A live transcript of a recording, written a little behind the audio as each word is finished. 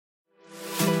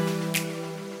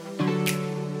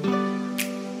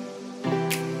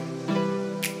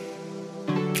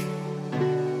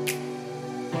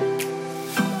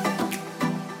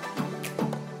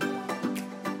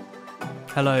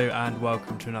Hello and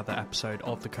welcome to another episode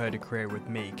of The Coder Career with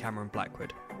me, Cameron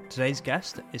Blackwood. Today's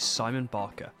guest is Simon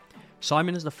Barker.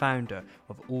 Simon is the founder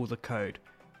of All the Code,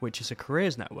 which is a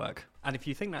careers network. And if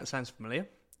you think that sounds familiar,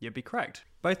 you'd be correct.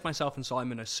 Both myself and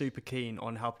Simon are super keen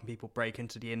on helping people break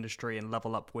into the industry and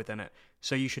level up within it.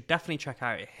 So you should definitely check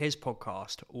out his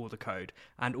podcast, All the Code,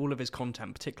 and all of his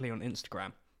content, particularly on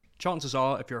Instagram. Chances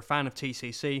are, if you're a fan of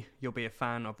TCC, you'll be a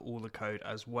fan of All the Code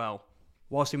as well.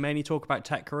 Whilst we mainly talk about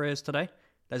tech careers today,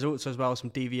 there's also as well some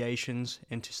deviations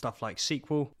into stuff like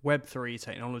SQL, Web3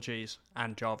 technologies,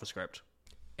 and JavaScript.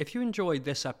 If you enjoyed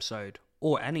this episode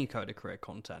or any Coder Career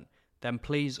content, then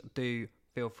please do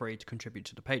feel free to contribute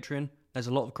to the Patreon. There's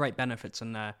a lot of great benefits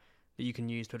in there that you can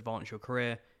use to advance your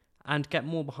career and get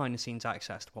more behind the scenes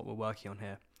access to what we're working on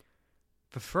here.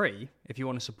 For free, if you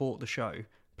want to support the show,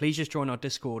 please just join our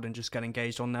Discord and just get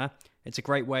engaged on there. It's a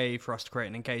great way for us to create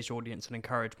an engaged audience and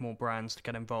encourage more brands to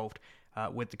get involved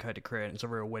with the Coder Career, and it's a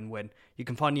real win-win. You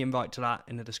can find the invite to that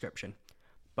in the description.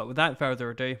 But without further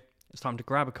ado, it's time to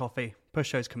grab a coffee,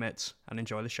 push those commits, and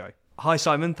enjoy the show. Hi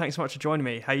Simon, thanks so much for joining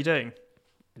me. How you doing?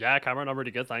 Yeah, Cameron, I'm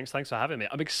really good, thanks. Thanks for having me.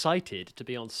 I'm excited to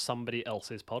be on somebody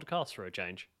else's podcast for a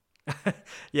change.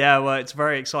 Yeah, well, it's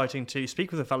very exciting to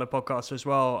speak with a fellow podcaster as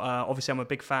well. Obviously, I'm a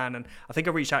big fan, and I think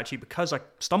I reached out to you because I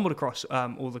stumbled across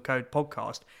All the Code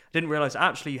podcast. I didn't realise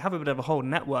actually you have a bit of a whole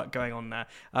network going on there.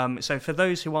 So for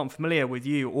those who aren't familiar with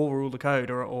you or All the Code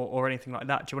or anything like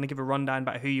that, do you want to give a rundown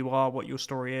about who you are, what your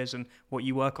story is, and what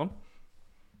you work on?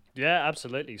 Yeah,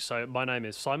 absolutely. So my name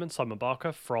is Simon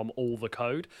Barker from All the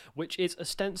Code, which is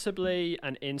ostensibly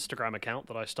an Instagram account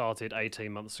that I started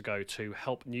 18 months ago to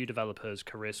help new developers,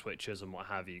 career switchers and what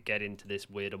have you get into this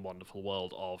weird and wonderful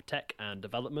world of tech and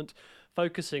development,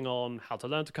 focusing on how to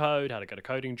learn to code, how to get a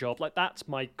coding job. Like, that's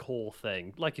my core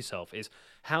thing, like yourself, is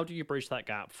how do you bridge that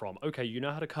gap from, okay, you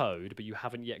know how to code, but you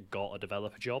haven't yet got a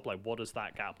developer job? Like, what does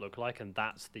that gap look like? And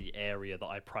that's the area that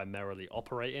I primarily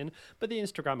operate in. But the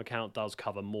Instagram account does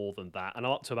cover more than that. And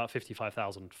I'm up to about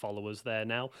 55,000 followers there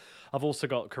now. I've also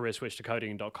got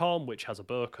careerswitchtocoding.com, which has a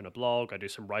book and a blog. I do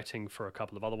some writing for a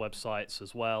couple of other websites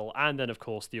as well. And then, of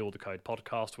course, the All the Code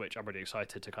podcast, which I'm really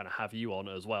excited to kind of have you on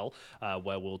as well,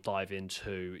 where we'll dive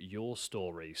into your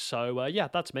story. So, yeah,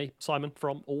 that's me, Simon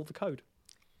from All the Code.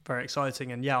 Very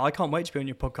exciting. And yeah, I can't wait to be on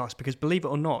your podcast because, believe it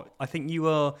or not, I think you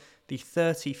are the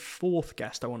 34th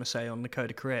guest, I want to say, on the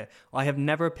Coder Career. I have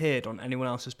never appeared on anyone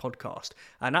else's podcast.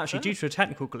 And actually, due to a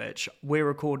technical glitch, we're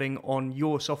recording on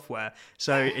your software.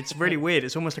 So it's really weird.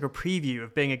 It's almost like a preview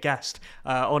of being a guest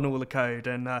on All the Code.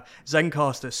 And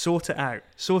Zencastr, sort it out.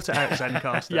 Sort it out,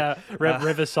 Zencastr. Yeah,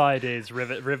 Riverside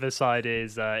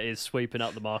is sweeping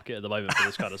up the market at the moment for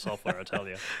this kind of software, I tell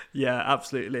you. Yeah,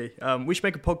 absolutely. We should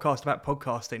make a podcast about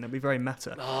podcasting. That'd be very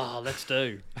meta. Oh, let's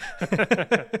do.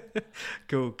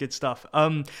 Cool, good stuff.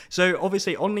 So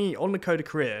obviously on the Coder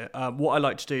Career, what I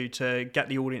like to do to get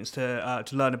the audience to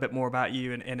learn a bit more about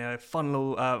you in a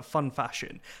fun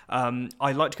fashion,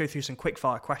 I like to go through some quick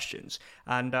fire questions,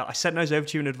 and I sent those over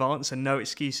to you in advance, and no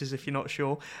excuses if you're not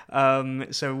sure,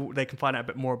 so they can find out a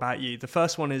bit more about you. The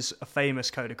first one is a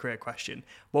famous Coder Career question.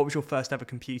 What was your first ever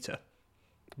computer?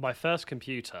 My first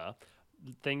computer,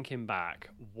 thinking back,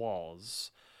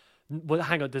 was... Well,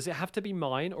 hang on, does it have to be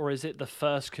mine, or is it the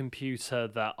first computer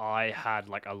that I had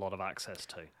like a lot of access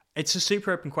to? It's a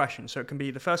super open question, so it can be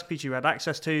the first computer you had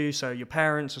access to, so your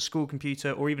parents, a school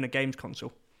computer, or even a games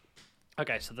console.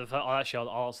 Okay, so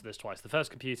I'll answer this twice. The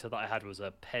first computer that I had was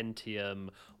a Pentium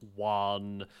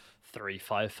 1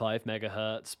 355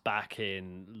 megahertz back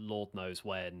in Lord knows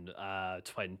when,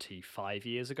 25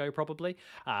 years ago probably.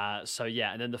 So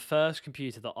yeah, and then the first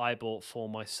computer that I bought for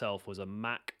myself was a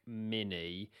Mac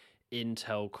Mini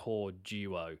Intel Core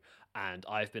Duo, and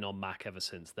I've been on Mac ever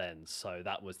since then. So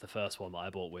that was the first one that I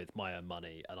bought with my own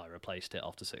money, and I replaced it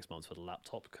after 6 months with a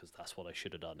laptop because that's what I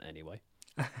should have done anyway.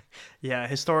 Yeah,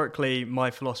 historically,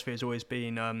 my philosophy has always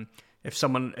been if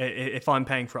I'm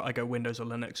paying for it, I go Windows or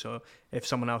Linux, or if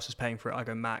someone else is paying for it, I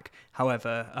go Mac.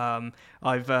 However,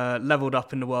 I've leveled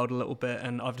up in the world a little bit,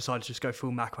 and I've decided to just go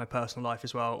full Mac in my personal life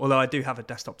as well. Although I do have a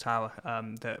desktop tower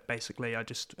that basically I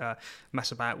just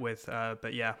mess about with.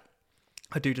 But yeah,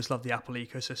 I do just love the Apple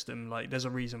ecosystem. Like, there's a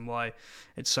reason why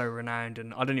it's so renowned,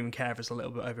 and I don't even care if it's a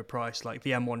little bit overpriced. Like,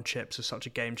 the M1 chips are such a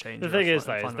game changer. The thing is,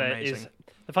 though,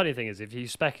 the funny thing is, if you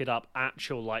spec it up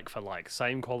actual like for like,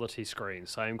 same quality screen,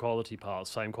 same quality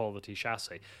parts, same quality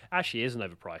chassis, actually isn't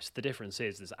overpriced. The difference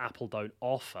is Apple don't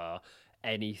offer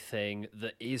anything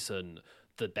that isn't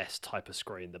the best type of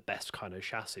screen, the best kind of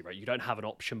chassis, right? You don't have an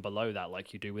option below that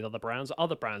like you do with other brands.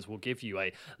 Other brands will give you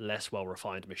a less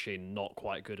well-refined machine, not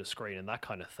quite good a screen and that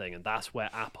kind of thing. And that's where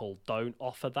Apple don't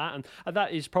offer that. And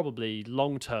that is probably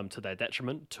long-term to their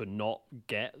detriment to not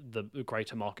get the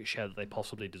greater market share that they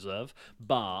possibly deserve.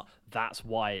 But that's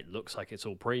why it looks like it's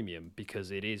all premium, because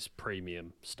it is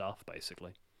premium stuff,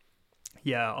 basically.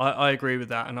 Yeah, I agree with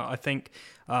that. And I think,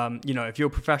 if you're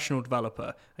a professional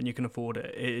developer and you can afford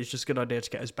it, it's just a good idea to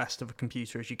get as best of a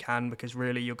computer as you can, because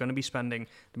really you're going to be spending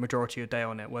the majority of your day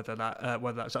on it, whether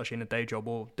that's actually in a day job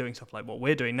or doing stuff like what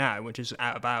we're doing now, which is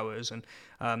out of hours. And,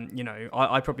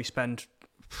 I probably spend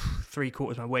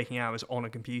 3/4 of my waking hours on a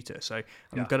computer. So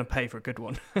I'm going to pay for a good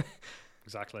one.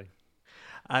 Exactly.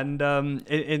 And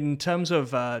in terms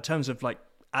of like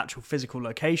actual physical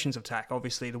locations of tech,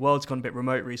 obviously the world's gone a bit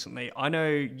remote recently. I know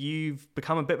you've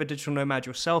become a bit of a digital nomad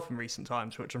yourself in recent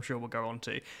times, which I'm sure we'll go on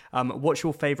to. What's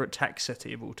your favourite tech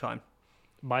city of all time?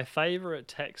 My favourite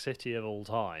tech city of all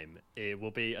time, it will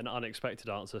be an unexpected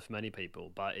answer for many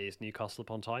people, but it's Newcastle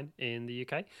upon Tyne in the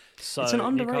UK. So it's an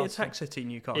underrated tech city,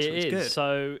 Newcastle. It's is. good.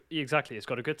 So exactly, it's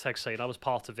got a good tech scene. I was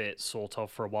part of it sort of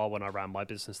for a while when I ran my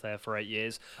business there for 8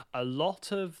 years. A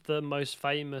lot of the most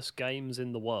famous games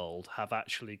in the world have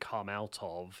actually come out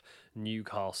of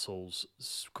Newcastle's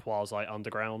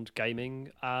quasi-underground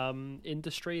gaming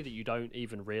industry that you don't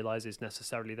even realise is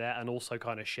necessarily there, and also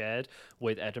kind of shared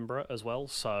with Edinburgh as well.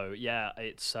 So yeah,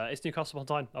 it's Newcastle upon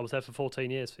Tyne. I was there for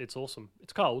 14 years. It's awesome.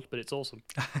 It's cold, but it's awesome.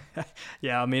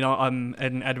 Yeah, I mean, I'm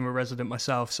an Edinburgh resident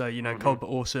myself, so cold but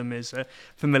awesome is a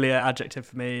familiar adjective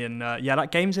for me. And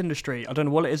that games industry, I don't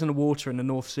know what it is in the water in the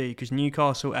North Sea, because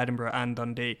Newcastle, Edinburgh, and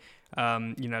Dundee.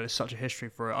 There's such a history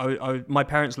for it. My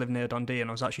parents live near Dundee, and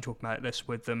I was actually talking about this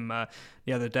with them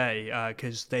the other day,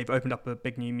 because they've opened up a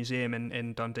big new museum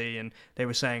in Dundee, and they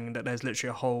were saying that there's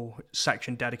literally a whole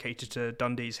section dedicated to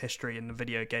Dundee's history in the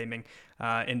video gaming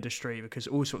industry, because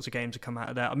all sorts of games have come out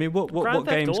of there. I mean, what Grand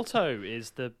Theft games? Auto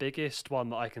is the biggest one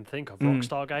that I can think of.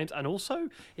 Rockstar Games, and also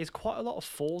is quite a lot of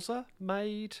Forza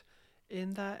made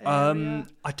in that area.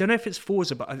 I don't know if it's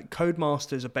Forza, but I think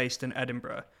Codemasters are based in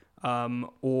Edinburgh.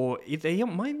 Or they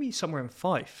might be somewhere in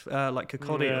Fife, like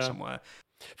Kirkcaldy or somewhere.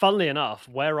 Funnily enough,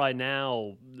 where I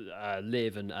now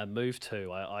live and move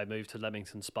to, I moved to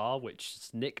Leamington Spa, which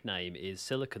nickname is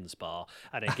Silicon Spa.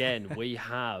 And again, we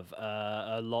have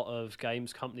a lot of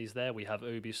games companies there. We have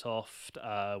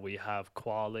Ubisoft, we have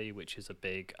Quali, which is a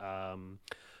big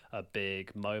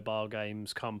mobile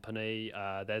games company.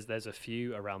 There's a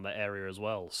few around that area as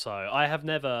well. So I've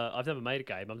never made a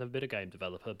game. I've never been a game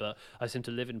developer, but I seem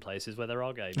to live in places where there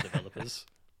are game developers.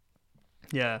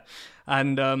 Yeah,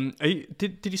 and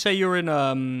did you say you're in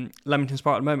Leamington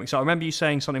Spa at the moment? So I remember you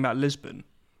saying something about Lisbon.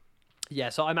 Yeah,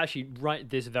 so I'm actually right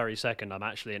this very second. I'm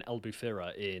actually in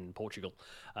Albufeira in Portugal.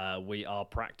 We are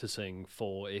practicing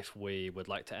for if we would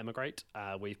like to emigrate.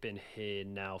 We've been here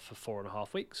now for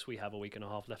 4.5 weeks. We have a week and a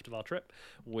half left of our trip.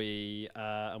 And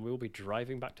we will be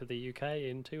driving back to the UK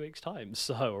in 2 weeks' time,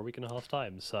 or a week and a half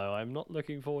time. So I'm not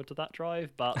looking forward to that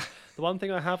drive. But the one thing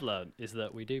I have learned is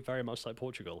that we do very much like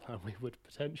Portugal, and we would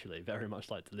potentially very much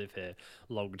like to live here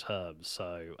long term.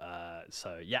 So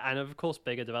yeah, and of course,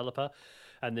 being a developer.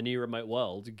 And the new remote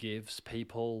world gives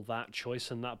people that choice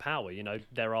and that power.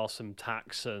 There are some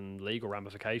tax and legal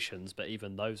ramifications, but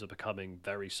even those are becoming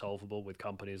very solvable with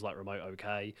companies like Remote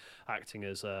OK acting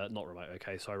as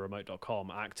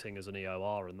Remote.com acting as an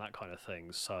EOR and that kind of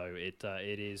thing. So it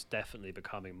is definitely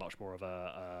becoming much more of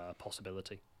a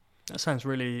possibility. That sounds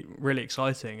really, really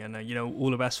exciting, and all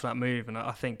the best for that move. And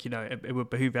I think it would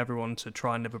behoove everyone to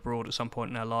try and live abroad at some point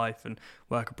in their life and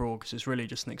work abroad, because it's really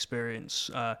just an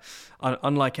experience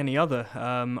unlike any other.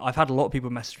 I've had a lot of people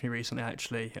message me recently,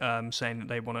 actually, saying that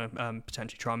they want to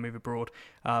potentially try and move abroad.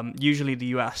 Usually the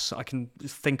US, I can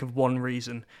think of one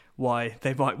reason why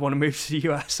they might want to move to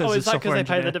the US. Is that because they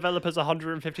pay the developers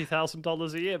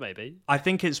 $150,000 a year, maybe? I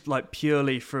think it's like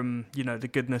purely from the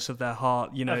goodness of their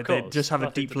heart. They just have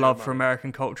a deep love for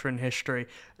American culture and history.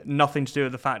 Nothing to do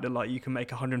with the fact that you can make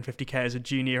 150k as a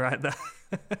junior out there.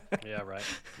 Yeah, right.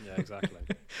 Yeah, exactly.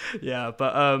 Yeah,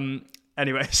 but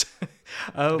anyways,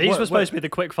 these were supposed to be the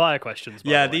quick fire questions.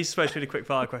 Yeah, these are supposed to be the quick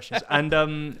fire questions.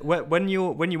 And when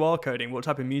you are coding, what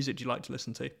type of music do you like to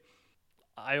listen to?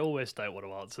 I always don't want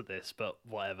to answer this, but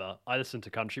whatever. I listen to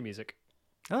country music.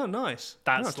 Oh, nice.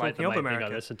 That's like the main thing I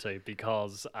listen to,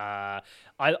 because I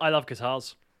love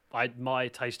guitars. My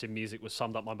taste in music was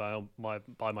summed up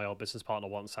by my old business partner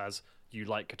once as "you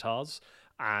like guitars,"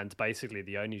 and basically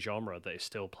the only genre that is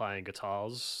still playing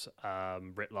guitars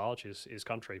writ large is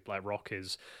country. Like rock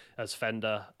is, as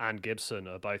Fender and Gibson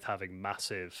are both having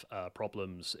massive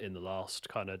problems in the last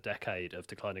kind of decade of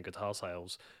declining guitar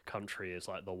sales. Country is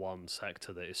like the one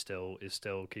sector that is still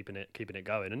keeping it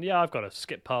going. And yeah, I've got to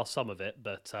skip past some of it,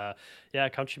 but yeah,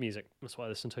 country music, that's what I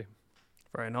listen to.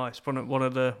 Very nice. One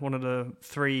of the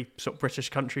three sort of British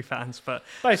country fans, but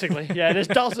basically, yeah. There's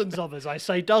dozens of us. I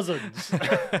say dozens.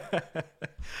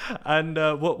 And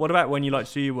what about when you like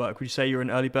to do your work? Would you say you're an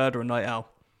early bird or a night owl?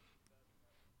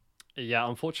 Yeah,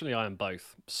 unfortunately, I am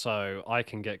both. So I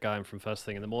can get going from first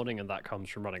thing in the morning, and that comes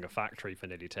from running a factory for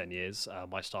nearly 10 years.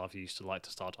 My staff used to like to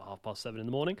start at 7:30 in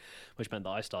the morning, which meant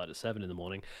that I started at 7 in the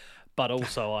morning. But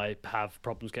also, I have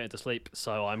problems getting to sleep,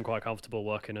 so I'm quite comfortable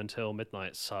working until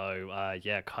midnight. So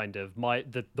yeah, kind of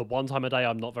the one time a day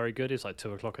I'm not very good is like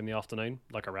 2 o'clock in the afternoon.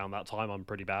 Like around that time, I'm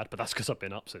pretty bad. But that's because I've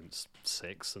been up since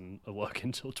 6 and I work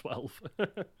until 12.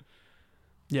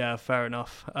 Yeah, fair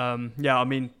enough. Yeah, I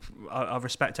mean, I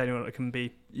respect anyone that can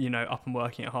be, up and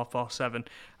working at 7:30.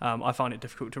 I find it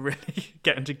difficult to really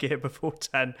get into gear before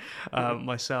 10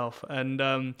 myself.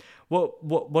 And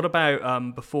what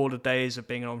about before the days of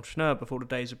being an entrepreneur, before the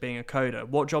days of being a coder?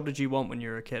 What job did you want when you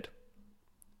were a kid?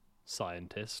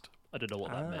 Scientist. I don't know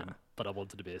what that meant, but I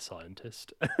wanted to be a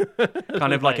scientist.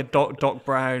 Kind of like a Doc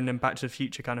Brown and Back to the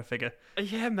Future kind of figure.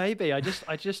 Yeah, maybe. I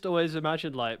just always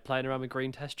imagined like playing around with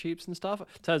green test tubes and stuff.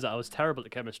 Turns out I was terrible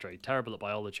at chemistry, terrible at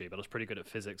biology, but I was pretty good at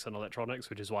physics and electronics,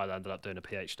 which is why I ended up doing a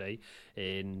PhD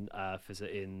in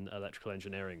in electrical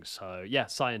engineering. So yeah,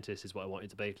 scientist is what I wanted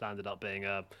to be. Landed up being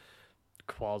a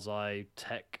quasi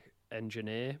tech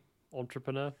engineer,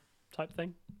 entrepreneur type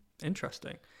thing.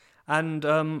 Interesting. And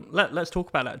let's talk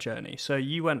about that journey. So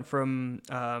you went from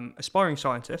aspiring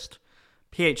scientist,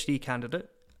 PhD candidate,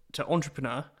 to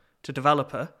entrepreneur, to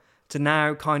developer, to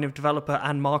now kind of developer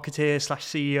and marketeer /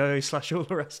 CEO / all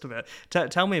the rest of it.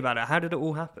 Tell me about it. How did it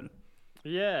all happen?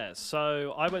 Yeah,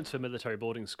 so I went to a military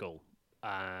boarding school,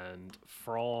 and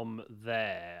from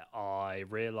there I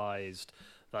realised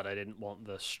that I didn't want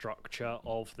the structure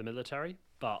of the military,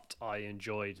 but I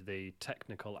enjoyed the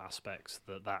technical aspects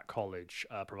that college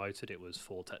promoted. It was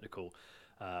for technical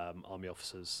army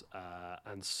officers.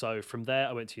 And so from there,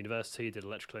 I went to university, did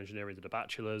electrical engineering, did a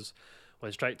bachelor's,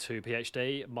 went straight to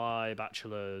PhD. My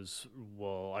bachelor's,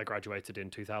 well, I graduated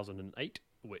in 2008,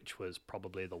 which was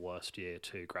probably the worst year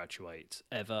to graduate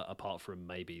ever, apart from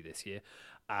maybe this year.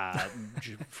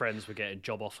 Friends were getting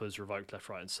job offers revoked left,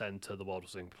 right, and centre. The world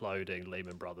was imploding.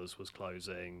 Lehman Brothers was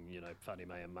closing. Fannie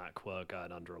Mae and Mac were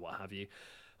going under, or what have you.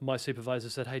 My supervisor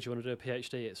said, "Hey, do you want to do a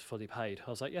PhD? It's fully paid." I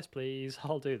was like, "Yes, please.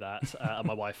 I'll do that." And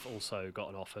my wife also got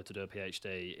an offer to do a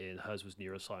PhD. Hers was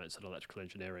neuroscience and electrical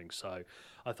engineering. So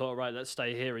I thought, right, let's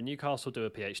stay here in Newcastle, do a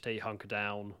PhD, hunker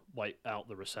down, wait out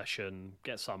the recession,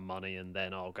 get some money, and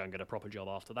then I'll go and get a proper job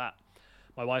after that.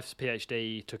 My wife's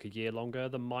PhD took a year longer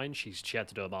than mine. She had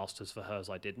to do a master's for hers.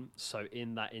 I didn't. So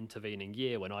in that intervening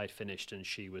year, when I'd finished and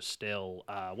she was still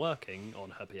working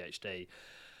on her PhD,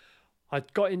 I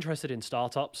got interested in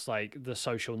startups. Like the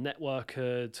social network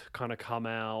had kind of come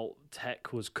out.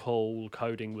 Tech was cool.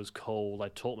 Coding was cool. I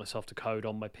taught myself to code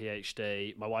on my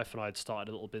PhD. My wife and I had started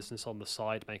a little business on the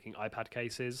side making iPad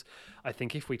cases. I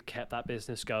think if we'd kept that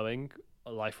business going,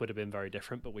 life would have been very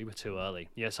different, but we were too early.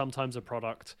 Yeah, sometimes a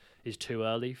product is too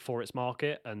early for its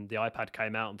market, and the iPad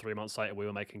came out, and 3 months later we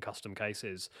were making custom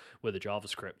cases with a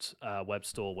JavaScript web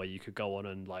store where you could go on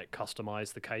and like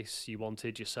customize the case you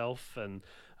wanted yourself, and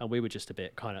we were just a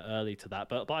bit kind of early to that,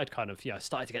 but I'd kind of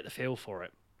started to get the feel for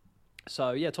it.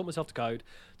 So yeah, taught myself to code,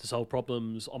 to solve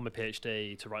problems on my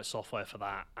PhD, to write software for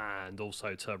that, and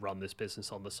also to run this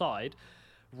business on the side.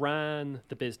 Ran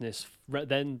the business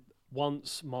then.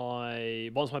 Once my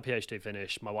PhD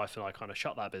finished, my wife and I kind of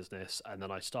shut that business, and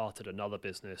then I started another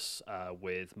business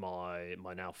with my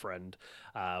now friend.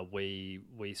 We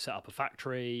set up a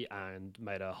factory and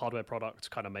made a hardware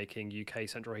product, kind of making UK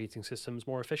central heating systems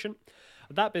more efficient.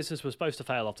 That business was supposed to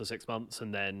fail after 6 months,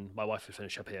 and then my wife would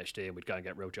finish her PhD and we'd go and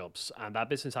get real jobs. And that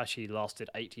business actually lasted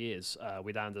 8 years.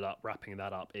 We'd ended up wrapping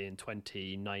that up in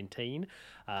 2019.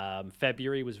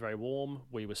 February was very warm.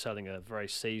 We were selling a very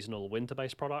seasonal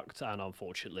winter-based product, and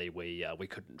unfortunately we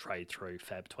couldn't trade through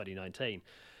Feb 2019.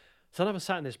 So then I was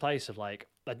sat in this place of like,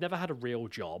 I'd never had a real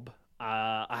job.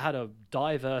 I had a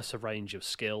diverse range of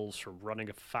skills from running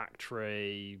a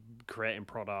factory, creating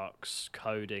products,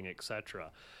 coding,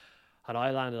 etc. And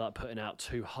I landed up putting out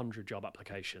 200 job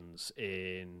applications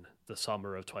in the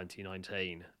summer of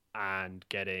 2019 and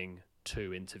getting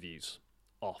 2 interviews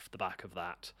off the back of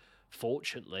that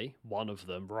Fortunately, one of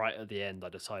them, right at the end, I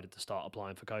decided to start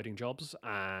applying for coding jobs.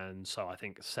 And so I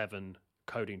think 7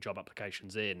 coding job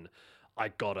applications in, I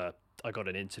got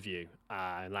an interview.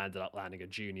 I landed up landing a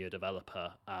junior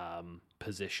developer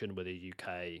position with a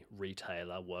UK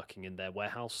retailer working in their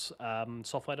warehouse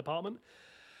software department.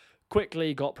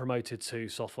 Quickly got promoted to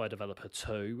software developer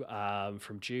 2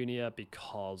 from junior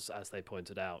because, as they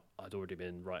pointed out, I'd already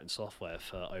been writing software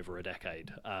for over a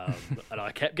decade. And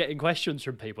I kept getting questions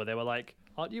from people. They were like,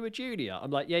 aren't you a junior? I'm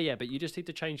like, yeah, but you just need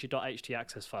to change your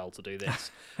 .htaccess file to do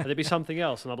this. And there'd be something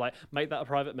else. And I'm like, make that a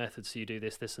private method so you do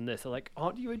this, this, and this. They're like,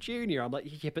 aren't you a junior? I'm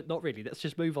like, yeah, but not really. Let's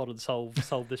just move on and solve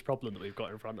this problem that we've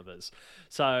got in front of us.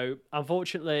 So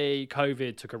unfortunately,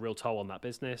 COVID took a real toll on that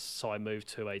business. So I moved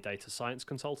to a data science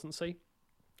consultancy.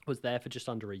 Was there for just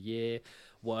under a year,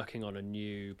 working on a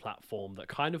new platform that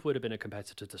kind of would have been a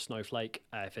competitor to Snowflake,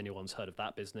 if anyone's heard of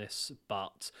that business.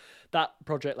 But that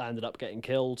project landed up getting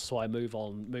killed, so I moved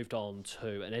on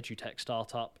to an edutech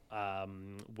startup,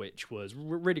 which was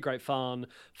really great fun,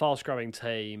 fast-growing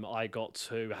team. I got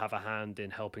to have a hand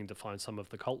in helping define some of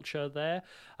the culture there,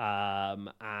 but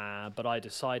I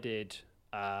decided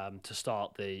to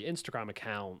start the Instagram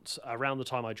account around the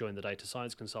time I joined the data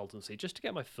science consultancy, just to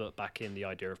get my foot back in the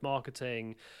idea of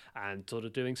marketing and sort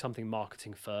of doing something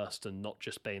marketing first and not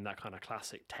just being that kind of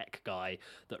classic tech guy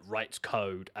that writes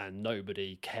code and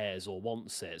nobody cares or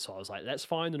wants it. So I was like, let's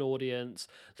find an audience,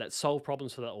 let's solve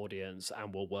problems for that audience,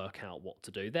 and we'll work out what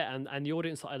to do there. And the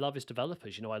audience that I love is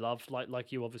developers. I love,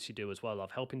 like you obviously do as well, I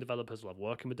love helping developers, love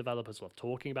working with developers, love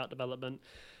talking about development.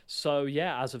 So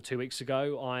yeah, as of 2 weeks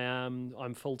ago,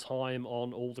 I'm full-time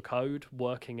on all the code,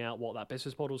 working out what that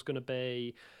business model is going to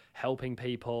be, helping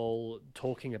people,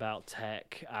 talking about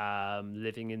tech,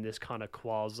 living in this kind of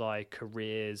quasi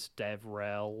careers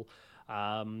DevRel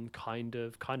kind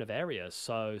of area.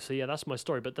 So yeah, that's my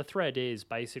story. But the thread is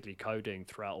basically coding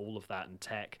throughout all of that and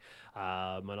tech.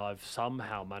 And I've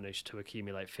somehow managed to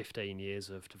accumulate 15 years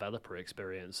of developer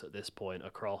experience at this point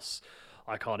across,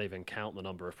 I can't even count the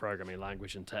number of programming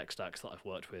language and tech stacks that I've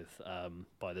worked with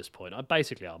by this point. I'm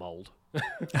old.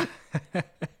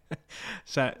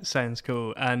 Sounds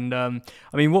cool. And I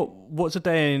mean, what's a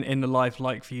day in the life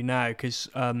like for you now? Because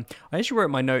I actually wrote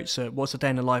my notes. What's a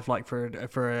day in the life like for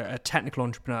a technical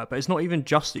entrepreneur? But it's not even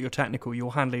just that you're technical;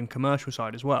 you're handling commercial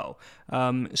side as well.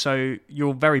 So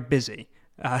you're very busy.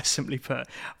 Simply put,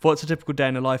 what's a typical day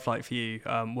in the life like for you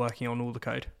working on all the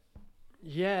code?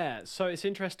 Yeah, so it's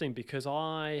interesting because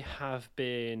I have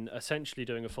been essentially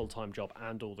doing a full-time job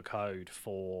and all the code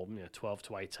for 12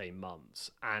 to 18 months.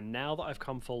 And now that I've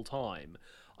come full-time,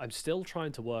 I'm still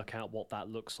trying to work out what that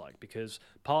looks like, because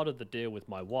part of the deal with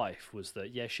my wife was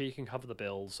that, yeah, she can cover the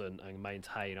bills and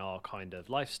maintain our kind of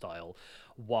lifestyle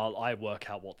while I work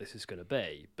out what this is going to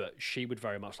be. But she would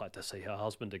very much like to see her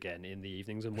husband again in the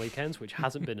evenings and weekends, which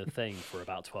hasn't been a thing for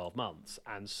about 12 months.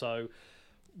 And so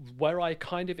where I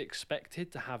kind of expected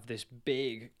to have this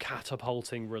big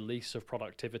catapulting release of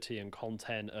productivity and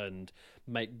content and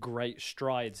make great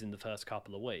strides in the first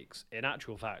couple of weeks, in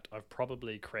actual fact, I've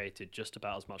probably created just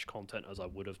about as much content as I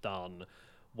would have done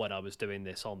when I was doing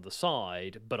this on the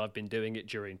side, but I've been doing it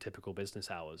during typical business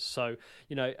hours. So,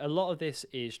 a lot of this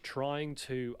is trying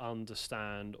to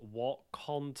understand what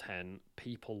content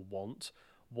people want,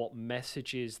 what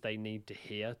messages they need to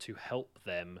hear to help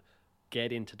them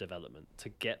get into development, to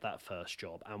get that first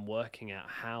job, and working out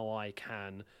how I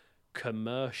can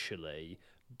commercially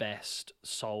best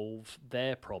solve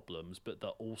their problems, but that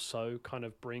also kind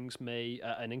of brings me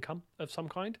an income of some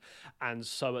kind. And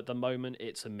so at the moment,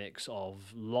 it's a mix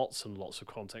of lots and lots of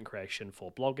content creation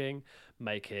for blogging,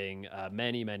 making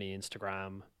many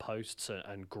Instagram posts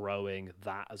and growing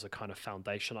that as a kind of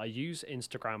foundation. I use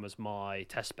Instagram as my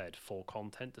test bed for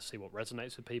content to see what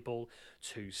resonates with people,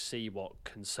 to see what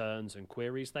concerns and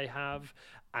queries they have,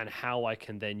 and how I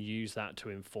can then use that to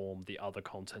inform the other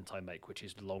content I make, which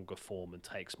is longer form and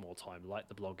takes more time, like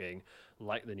the blogging,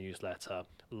 like the newsletter,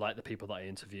 like the people that I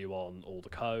interview on All the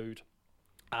Code,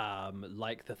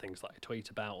 like the things that I tweet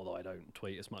about, although I don't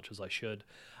tweet as much as I should.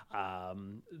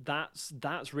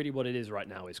 That's really what it is right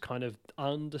now, is kind of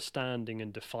understanding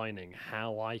and defining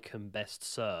how I can best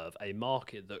serve a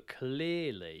market that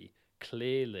clearly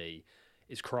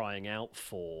is crying out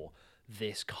for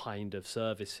this kind of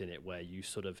service in it,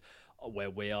 where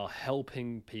we are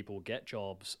helping people get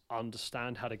jobs,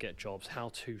 understand how to get jobs, how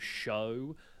to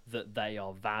show that they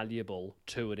are valuable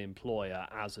to an employer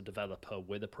as a developer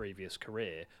with a previous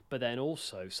career, but then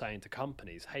also saying to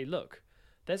companies, hey, look,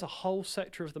 there's a whole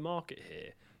sector of the market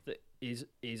here that is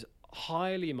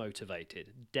highly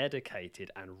motivated,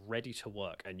 dedicated, and ready to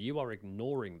work, and you are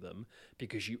ignoring them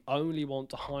because you only want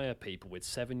to hire people with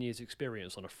 7 years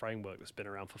experience on a framework that's been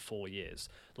around for 4 years.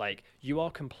 Like, you are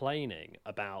complaining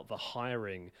about the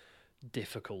hiring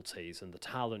difficulties and the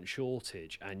talent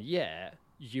shortage, and yet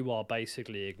you are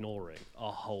basically ignoring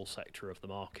a whole sector of the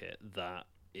market that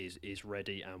is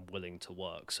ready and willing to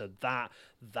work. So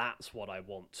that's what I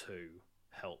want to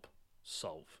help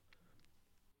solve.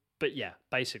 But yeah,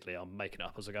 basically, I'm making it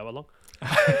up as I go along.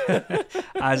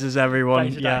 As is everyone.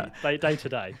 Day to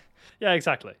day. Yeah,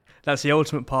 exactly. That's the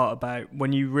ultimate part about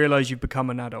when you realise you've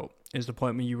become an adult, is the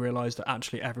point when you realise that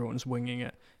actually everyone's winging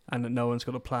it and that no one's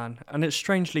got a plan. And it's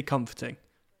strangely comforting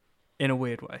in a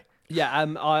weird way.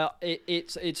 Yeah,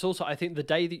 it's also, I think the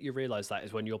day that you realise that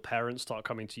is when your parents start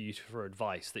coming to you for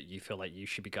advice that you feel like you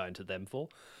should be going to them for.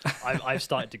 I've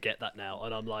started to get that now,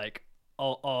 and I'm like,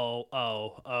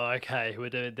 okay, we're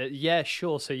doing that. Yeah,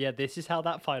 sure. So yeah, this is how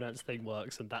that finance thing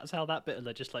works, and that's how that bit of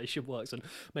legislation works, and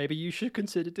maybe you should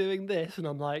consider doing this. And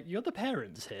I'm like, you're the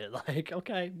parents here. Like,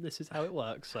 okay, this is how it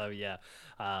works. So yeah,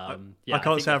 I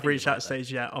can't say I've reached that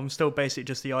stage yet. I'm still basically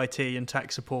just the IT and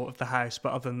tech support of the house,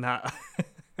 but other than that.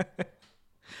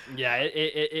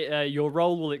 Yeah, your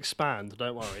role will expand.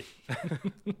 Don't worry.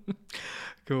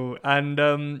 Cool.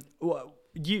 And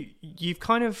you've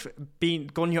kind of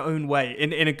gone your own way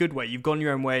in a good way. You've gone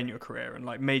your own way in your career and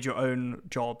like made your own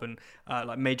job and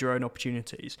like made your own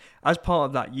opportunities. As part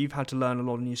of that, you've had to learn a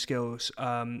lot of new skills.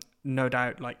 No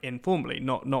doubt, like informally,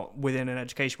 not within an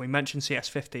education. We mentioned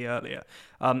CS50 earlier.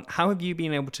 How have you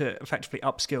been able to effectively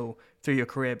upskill through your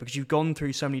career? Because you've gone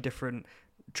through so many different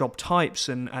job types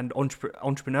and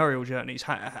entrepreneurial journeys.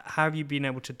 How have you been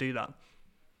able to do that?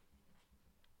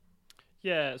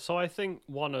 Yeah, so I think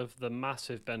one of the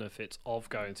massive benefits of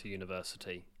going to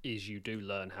university is you do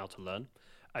learn how to learn,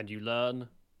 and you learn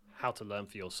how to learn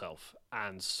for yourself.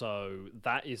 And so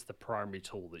that is the primary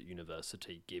tool that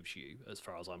university gives you, as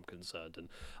far as I'm concerned. And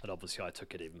obviously I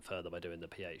took it even further by doing the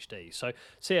PhD. So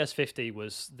CS50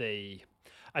 was the...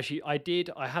 Actually,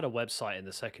 I had a website in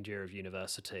the second year of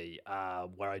university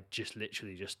where I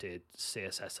literally just did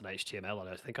CSS and HTML, and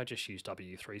I think I just used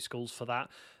W3 Schools for that.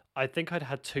 I think I'd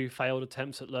had 2 failed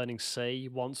attempts at learning C,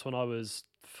 once when I was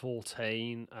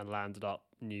 14 and landed up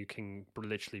nuking,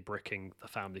 literally bricking the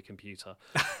family computer.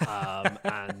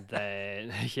 And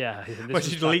then, yeah. Did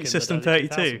you delete System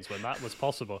 32? When that was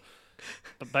possible.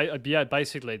 But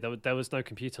basically, there was no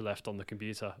computer left on the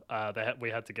computer. We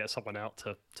had to get someone out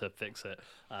to fix it.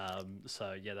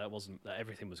 So yeah,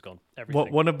 everything was gone.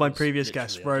 One of my previous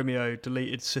guests, Romeo,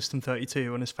 deleted System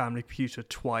 32 on his family computer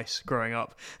twice growing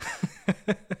up.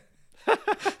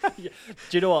 Yeah.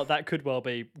 Do you know what? That could well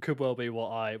be what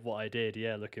I did.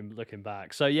 Yeah, looking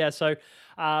back. So yeah,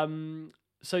 and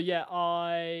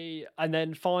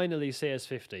then finally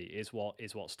CS50 is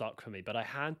what stuck for me. But I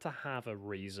had to have a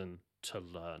reason to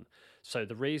learn. So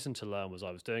the reason to learn was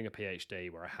I was doing a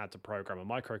PhD where I had to program a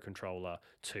microcontroller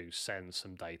to send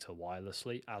some data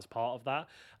wirelessly as part of that.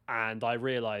 And I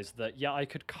realized that, yeah, I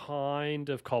could kind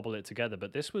of cobble it together,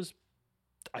 but this was,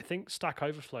 I think Stack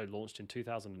Overflow launched in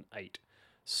 2008.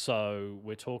 So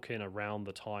we're talking around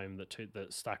the time that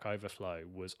Stack Overflow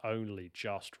was only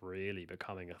just really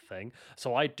becoming a thing.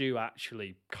 So I do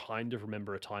actually kind of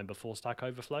remember a time before Stack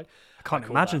Overflow. I can't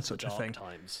imagine such a thing.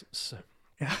 Times. So,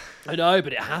 yeah. I know,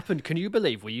 but it happened. Can you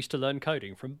believe we used to learn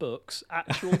coding from books,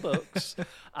 actual books?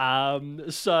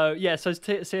 So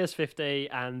CS50,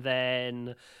 and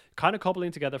then kind of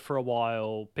cobbling together for a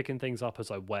while, picking things up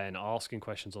as I went, asking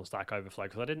questions on Stack Overflow,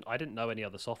 because I didn't know any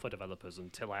other software developers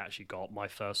until I actually got my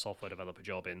first software developer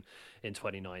job in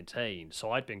 2019.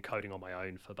 So I'd been coding on my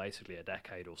own for basically a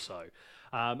decade or so.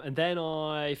 And then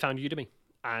I found Udemy.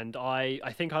 And I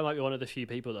think I might be one of the few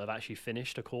people that have actually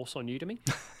finished a course on Udemy,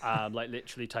 like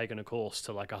literally taken a course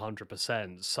to like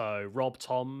 100%. So Rob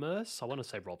Thomas, I want to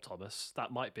say Rob Thomas,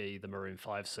 that might be the Maroon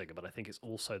 5 singer, but I think it's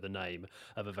also the name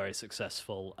of a very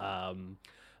successful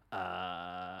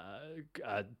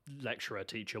lecturer,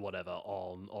 teacher, whatever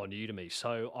on Udemy.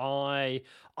 So I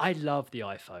love the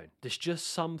iPhone. There's just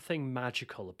something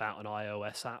magical about an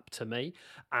iOS app to me.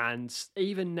 And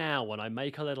even now, when I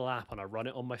make a little app and I run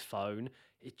it on my phone,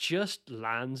 it just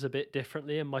lands a bit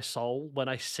differently in my soul when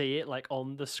I see it like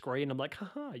on the screen. I'm like,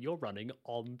 haha, you're running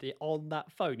on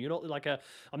that phone. You're not like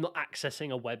I'm not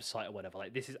accessing a website or whatever.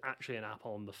 Like, this is actually an app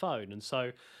on the phone. And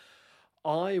so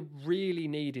I really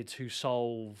needed to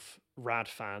solve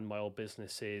Radfan, my old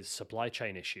business's supply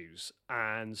chain issues.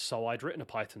 And so I'd written a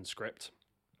Python script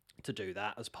to do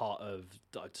that as part of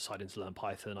deciding to learn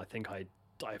Python. I think I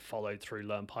I followed through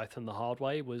learn Python the hard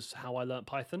way was how I learnt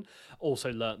Python.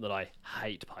 Also learnt that I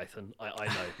hate Python. I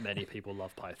know many people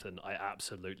love Python. I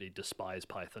absolutely despise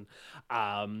Python.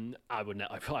 I've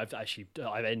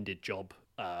ended job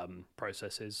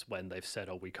processes when they've said,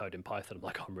 "Oh, we code in Python." I'm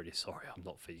like, "I'm really sorry, I'm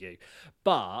not for you."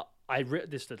 But I wrote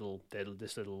this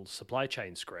little supply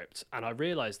chain script, and I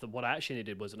realized that what I actually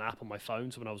needed was an app on my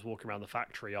phone. So when I was walking around the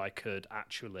factory, I could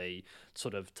actually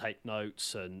sort of take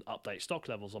notes and update stock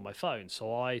levels on my phone.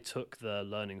 So I took the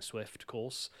Learning Swift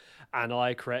course, and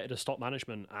I created a stock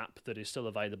management app that is still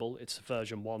available. It's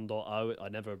version 1.0. I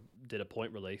never did a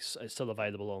point release. It's still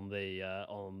available on the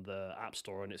App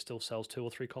Store, and it still sells 2 or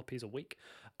 3 copies a week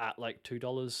at like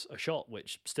 $2 a shot,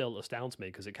 which still astounds me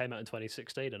because it came out in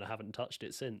 2016 and I haven't touched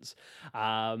it since.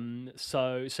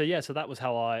 So that was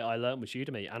how I learned with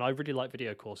Udemy, and I really like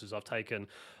video courses. I've taken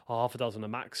half a dozen of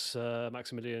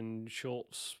Maximilian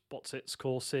Short's Botsits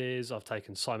courses. I've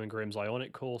taken Simon Grimm's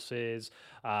Ionic courses.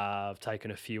 I've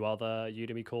taken a few other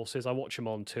Udemy courses. I watch them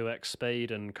on 2x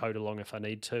speed and code along if I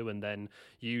need to, and then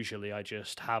usually I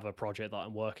just have a project that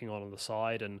I'm working on the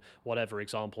side, and whatever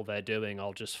example they're doing,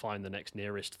 I'll just find the next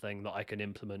nearest thing that I can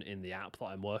implement in the app that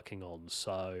I'm working on.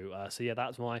 So yeah,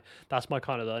 that's my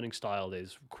kind of learning style,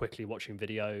 is quickly watching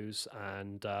videos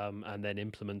and then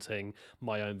implementing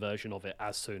my own version of it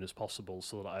as soon as possible,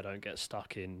 so that I don't get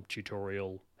stuck in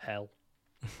tutorial hell.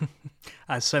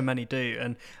 As so many do.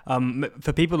 And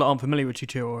for people that aren't familiar with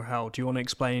tutorial hell, do you want to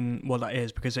explain what that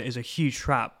is? Because it is a huge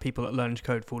trap people that learn to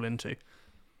code fall into.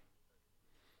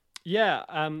 Yeah,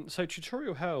 so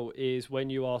tutorial hell is when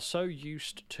you are so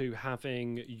used to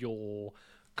having your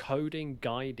coding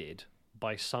guided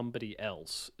by somebody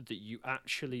else that you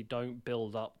actually don't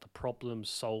build up the problem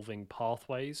solving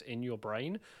pathways in your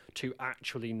brain to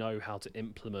actually know how to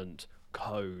implement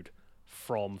code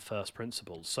from first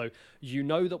principles. So you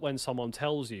know that when someone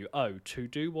tells you, oh, to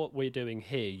do what we're doing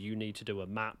here, you need to do a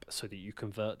map so that you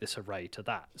convert this array to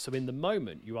that. So in the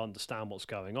moment, you understand what's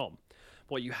going on.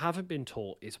 What you haven't been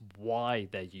taught is why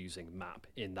they're using map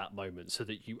in that moment, so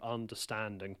that you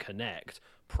understand and connect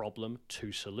problem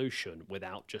to solution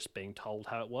without just being told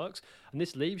how it works. And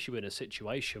this leaves you in a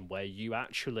situation where you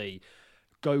actually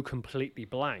go completely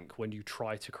blank when you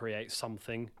try to create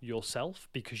something yourself,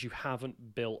 because you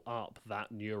haven't built up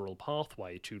that neural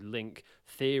pathway to link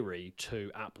theory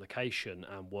to application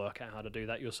and work out how to do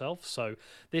that yourself. So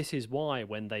this is why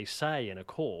when they say in a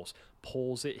course,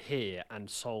 pause it here and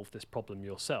solve this problem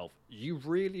yourself, you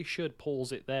really should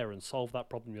pause it there and solve that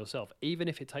problem yourself, even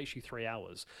if it takes you 3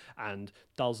 hours and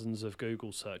dozens of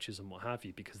Google searches and what have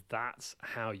you, because that's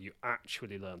how you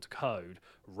actually learn to code,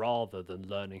 rather than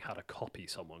learning how to copy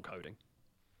someone coding.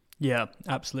 Yeah,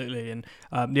 absolutely. And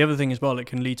the other thing as well, it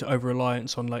can lead to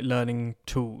over-reliance on like learning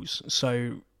tools.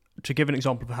 So to give an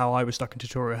example of how I was stuck in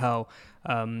tutorial hell,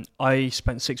 I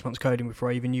spent 6 months coding before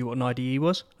I even knew what an IDE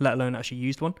was, let alone actually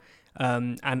used one.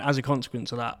 And as a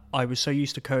consequence of that, I was so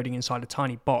used to coding inside a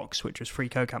tiny box, which was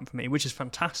FreeCodeCamp for me, which is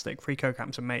fantastic.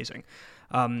 FreeCodeCamp's amazing.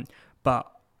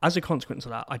 But as a consequence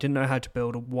of that, I didn't know how to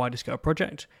build a wider scale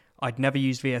project. I'd never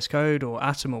used VS Code or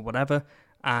Atom or whatever.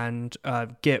 And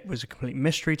Git was a complete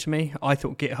mystery to me. I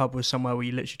thought GitHub was somewhere where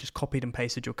you literally just copied and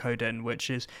pasted your code in,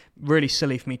 which is really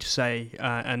silly for me to say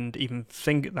and even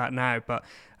think that now. But,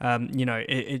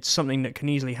 it's something that can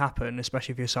easily happen,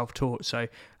 especially if you're self-taught. So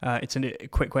it's a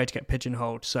quick way to get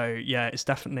pigeonholed. So, yeah, it's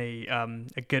definitely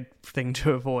a good thing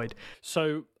to avoid.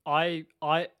 So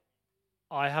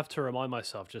I have to remind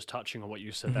myself, just touching on what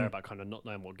you said there about kind of not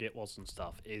knowing what Git was and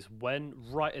stuff, is when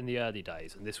right in the early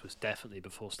days, and this was definitely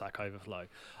before Stack Overflow,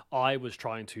 I was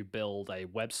trying to build a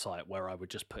website where I would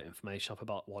just put information up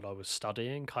about what I was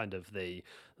studying, kind of an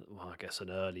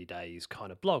early days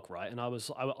kind of blog, right? And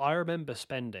I remember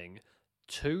spending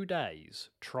 2 days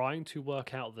trying to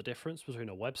work out the difference between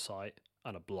a website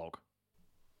and a blog.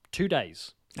 2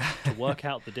 days to work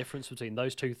out the difference between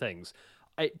those two things.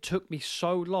 It took me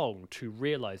so long to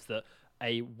realize that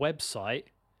a website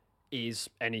is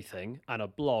anything and a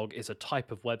blog is a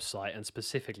type of website, and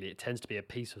specifically it tends to be a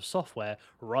piece of software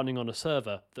running on a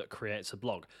server that creates a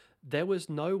blog. There was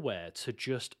nowhere to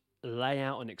just lay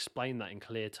out and explain that in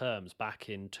clear terms back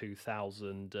in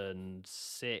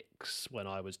 2006 when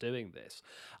I was doing this.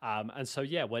 And so,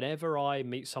 yeah, whenever I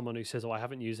meet someone who says, oh, I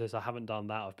haven't used this, I haven't done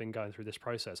that, I've been going through this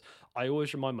process, I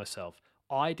always remind myself,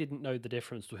 I didn't know the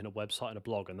difference between a website and a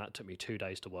blog, and that took me 2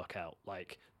 days to work out.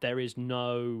 Like, there is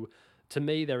no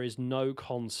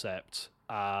concept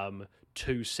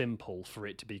too simple for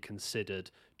it to be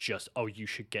considered just, oh, you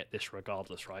should get this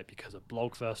regardless, right? Because a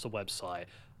blog versus a website,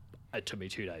 it took me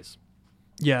 2 days.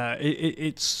 Yeah,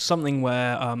 it's something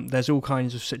where there's all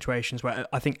kinds of situations where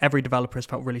I think every developer has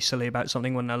felt really silly about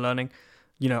something when they're learning.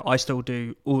 I still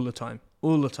do all the time,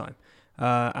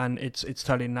 and it's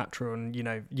totally natural. And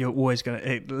you're always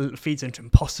it feeds into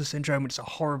imposter syndrome, which is a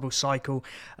horrible cycle.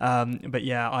 But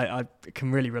yeah, I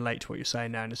can really relate to what you're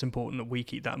saying now, and it's important that we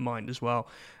keep that in mind as well,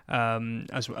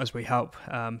 as we help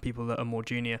people that are more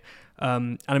junior.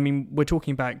 And I mean, we're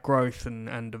talking about growth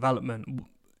and development.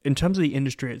 In terms of the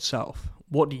industry itself,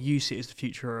 what do you see as the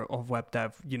future of web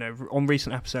dev? On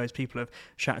recent episodes, people have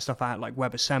shouted stuff out like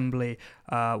WebAssembly,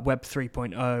 Web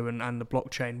 3.0, and the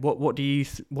blockchain. What do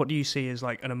you see as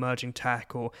like an emerging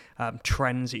tech or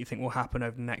trends that you think will happen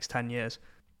over the next 10 years?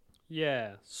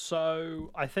 Yeah, so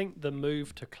I think the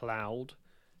move to cloud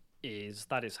is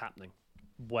happening.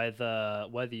 Whether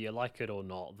you like it or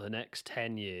not, the next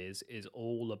 10 years is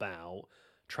all about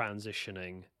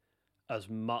transitioning as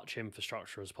much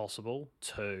infrastructure as possible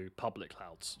to public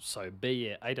clouds. So be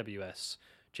it AWS,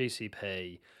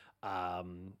 GCP,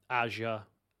 Azure,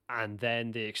 and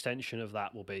then the extension of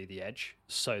that will be the edge.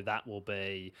 So that will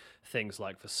be things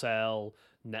like Vercel,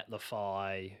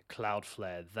 Netlify,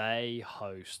 Cloudflare. They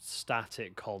host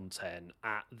static content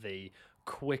at the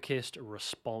quickest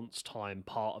response time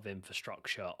part of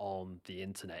infrastructure on the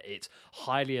internet. It's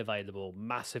highly available,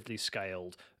 massively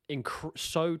scaled,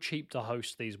 so cheap to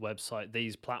host these websites.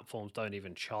 These platforms don't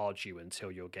even charge you until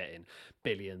you're getting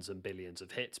billions and billions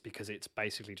of hits because it's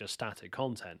basically just static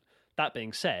content. That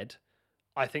being said,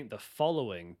 I think the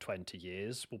following 20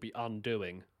 years will be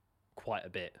undoing quite a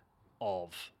bit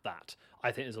of that.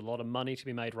 I think there's a lot of money to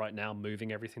be made right now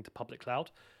moving everything to public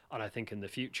cloud, and I think in the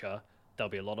future there'll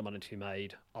be a lot of money to be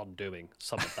made undoing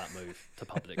some of that move to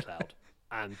public cloud.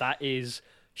 And that is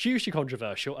hugely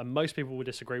controversial, and most people will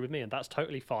disagree with me, and that's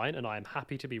totally fine, and I am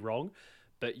happy to be wrong.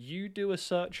 But you do a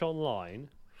search online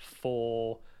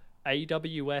for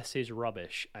AWS is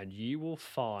rubbish, and you will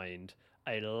find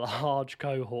a large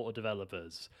cohort of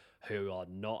developers who are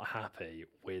not happy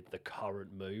with the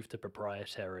current move to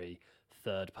proprietary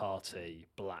third-party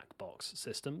black box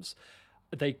systems.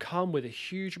 They come with a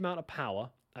huge amount of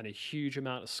power and a huge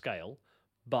amount of scale,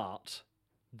 but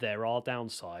there are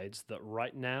downsides that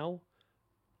right now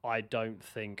I don't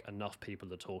think enough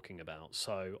people are talking about.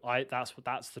 So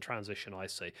that's the transition I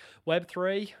see.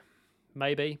 Web3,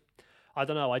 maybe. I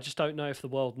don't know. I just don't know if the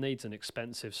world needs an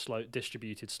expensive,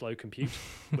 distributed slow compute,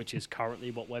 which is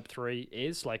currently what Web3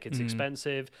 is. Like, it's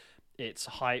expensive, it's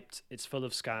hyped, it's full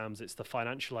of scams, it's the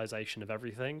financialization of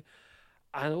everything.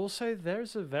 And also,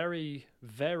 there's a very,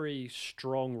 very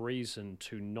strong reason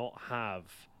to not have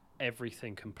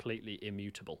everything completely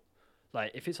immutable.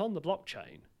 Like, if it's on the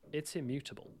blockchain, it's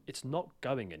immutable. It's not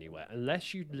going anywhere.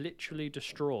 Unless you literally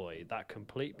destroy that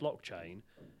complete blockchain,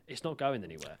 it's not going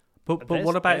anywhere. But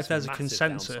what about if there's a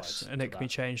consensus and it can be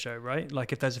changed though, right?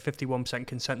 Like if there's a 51%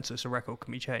 consensus, a record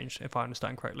can be changed, if I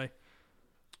understand correctly.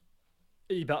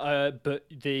 But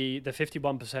the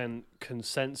 51%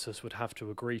 consensus would have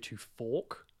to agree to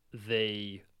fork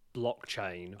the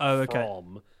blockchain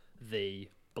from the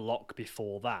block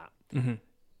before that. Mm-hmm.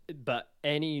 But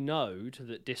any node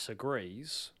that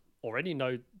disagrees, or any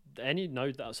node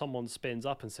that someone spins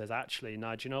up and says, actually,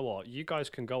 no, do you know what? You guys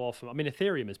can go off. I mean,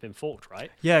 Ethereum has been forked, right?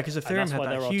 Yeah, because Ethereum had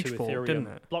that huge fork, didn't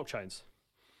it? Blockchains.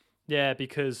 Yeah,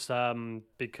 because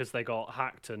they got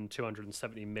hacked and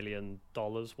 $270 million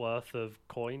worth of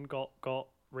coin got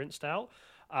rinsed out.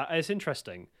 It's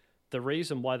interesting. The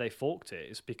reason why they forked it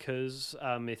is because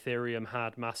Ethereum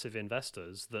had massive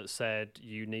investors that said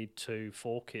you need to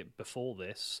fork it before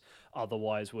this,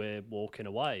 otherwise we're walking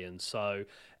away. And so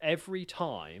every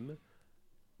time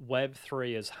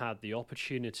Web3 has had the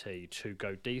opportunity to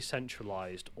go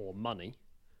decentralized or money,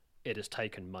 it has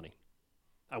taken money.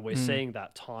 And we're seeing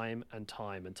that time and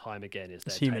time and time again is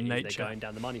they're going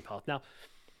down the money path. Now,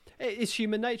 it's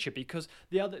human nature, because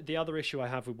the other issue I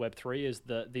have with Web3 is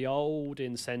that the old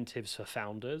incentives for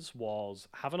founders was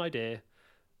have an idea,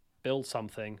 build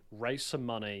something, raise some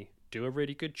money, do a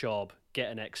really good job,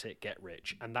 get an exit, get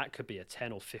rich. And that could be a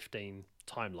 10 or 15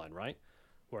 timeline, right?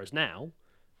 Whereas now,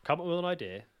 come up with an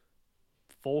idea,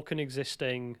 fork an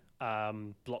existing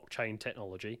blockchain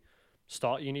technology,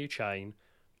 start your new chain,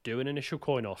 do an initial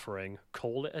coin offering,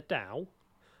 call it a DAO,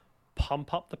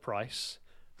 pump up the price.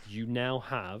 You now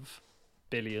have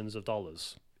billions of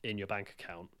dollars in your bank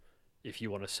account if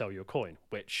you want to sell your coin,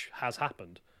 which has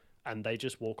happened. And they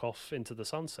just walk off into the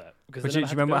sunset. Because do you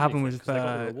remember what happened with they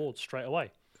got the rewards straight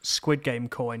away? Squid Game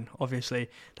coin, obviously.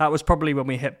 That was probably when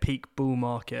we hit peak bull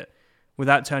market.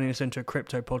 Without turning this into a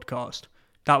crypto podcast,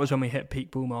 that was when we hit peak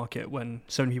bull market, when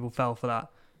so many people fell for that.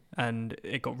 and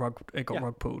it got rug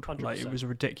pulled. 100%. Like, it was a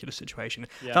ridiculous situation.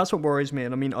 Yeah. That's what worries me.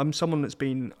 And I mean, I'm someone that's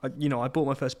been, I bought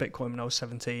my first Bitcoin when I was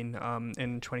 17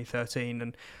 in 2013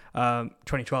 and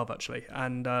 2012 actually,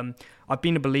 and I've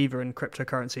been a believer in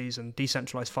cryptocurrencies and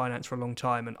decentralized finance for a long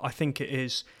time, and I think it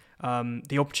is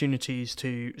the opportunities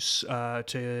to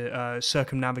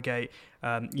circumnavigate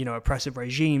oppressive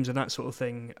regimes and that sort of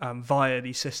thing via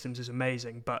these systems is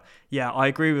amazing. But yeah, I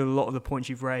agree with a lot of the points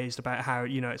you've raised about how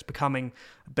it's becoming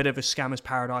a bit of a scammer's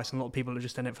paradise and a lot of people are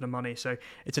just in it for the money. So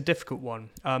it's a difficult one.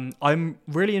 I'm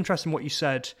really interested in what you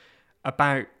said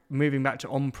about moving back to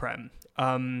on-prem.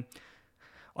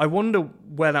 I wonder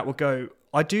where that will go.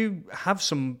 I do have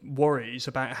some worries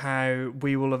about how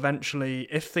we will eventually,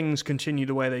 if things continue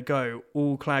the way they go,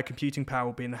 all cloud computing power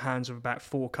will be in the hands of about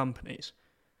 4 companies.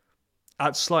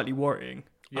 That's slightly worrying.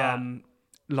 Yeah.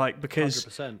 Because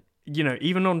 100%.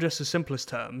 Even on just the simplest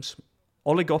terms,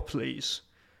 oligopolies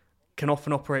can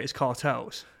often operate as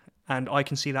cartels, and I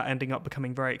can see that ending up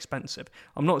becoming very expensive.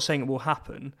 I'm not saying it will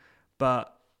happen,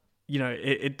 but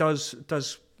it does.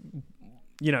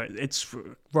 It's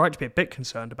right to be a bit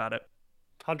concerned about it.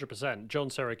 100%. John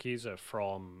Siracusa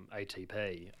from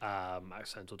ATP,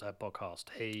 Accidental Dead podcast,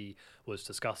 he was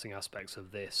discussing aspects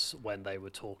of this when they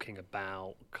were talking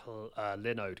about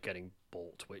Linode getting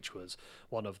bought, which was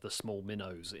one of the small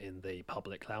minnows in the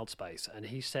public cloud space. And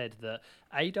he said that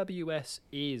AWS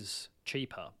is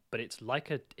cheaper, but it's like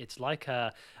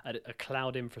a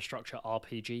cloud infrastructure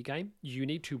RPG game. You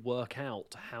need to work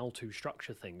out how to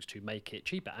structure things to make it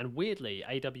cheaper. And weirdly,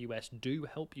 AWS do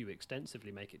help you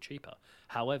extensively make it cheaper.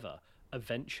 However,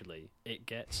 eventually it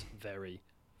gets very,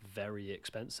 very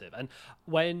expensive. And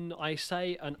when I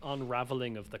say an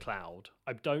unraveling of the cloud,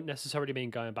 I don't necessarily mean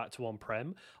going back to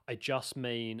on-prem. I just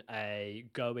mean a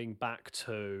going back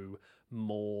to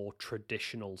more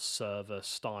traditional server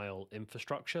style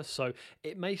infrastructure. So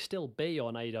it may still be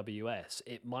on AWS.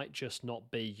 It might just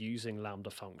not be using Lambda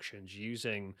functions,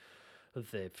 using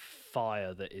the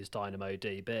fire that is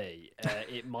DynamoDB.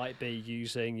 It might be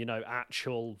using,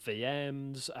 actual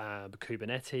VMs,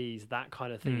 Kubernetes, that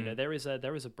kind of thing. There is a.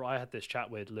 I had this chat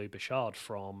with Lou Bichard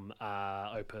from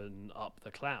Open Up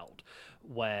the Cloud,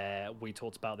 where we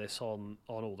talked about this on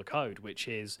All the Code, which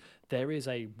is there is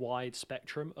a wide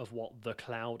spectrum of what the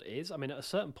cloud is. I mean, at a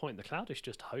certain point, the cloud is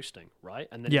just hosting, right?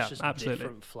 And then it's just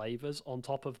different flavors on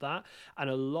top of that. And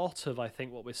a lot of, I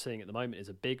think, what we're seeing at the moment is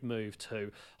a big move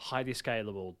to highly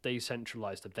scalable,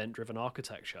 decentralized, event-driven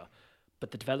architecture. But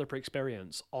the developer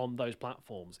experience on those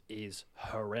platforms is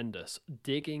horrendous.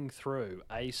 Digging through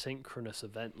asynchronous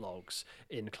event logs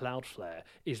in Cloudflare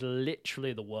is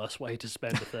literally the worst way to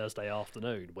spend a Thursday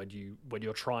afternoon when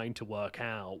you're trying to work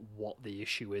out what the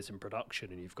issue is in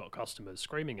production and you've got customers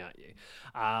screaming at you.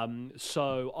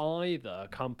 So either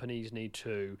companies need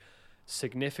to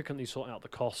significantly sort out the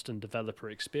cost and developer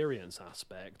experience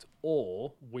aspect,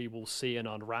 or we will see an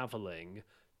unraveling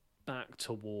back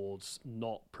towards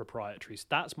not proprietary.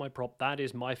 That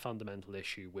is my fundamental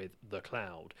issue with the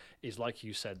cloud, is like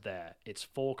you said there, it's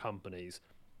 4 companies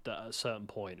that at a certain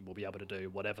point will be able to do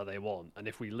whatever they want. And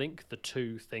if we link the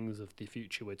 2 things of the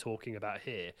future we're talking about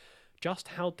here, just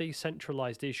how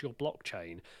decentralized is your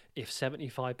blockchain if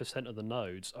 75% of the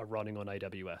nodes are running on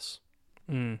AWS?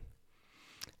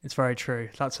 It's very true.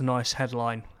 That's a nice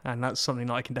headline, and that's something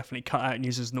that I can definitely cut out and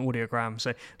use as an audiogram.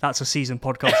 So that's a seasoned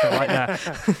podcaster right there.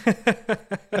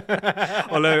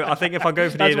 Although I think if I go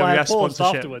for the AWS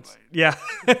sponsorship, afterwards. Yeah,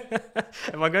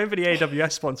 if I go for the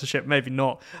AWS sponsorship, maybe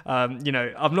not. I'm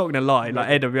not going to lie.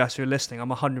 Like AWS, if you're listening, I'll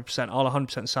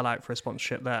 100% sell out for a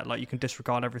sponsorship there. Like, you can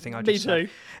disregard everything I just said.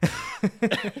 Me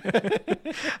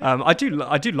too. I do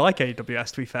like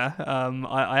AWS. To be fair,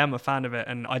 I am a fan of it,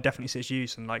 and I definitely see its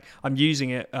use, and like I'm using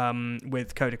it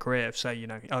with Coda Career. So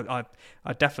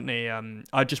I definitely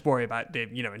I just worry about the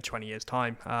in 20 years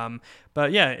time.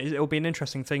 But yeah, it'll be an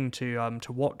interesting thing to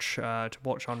watch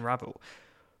unravel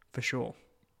for sure.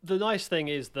 The nice thing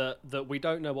is that we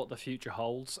don't know what the future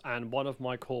holds, and one of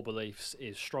my core beliefs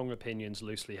is strong opinions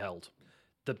loosely held.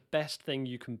 The best thing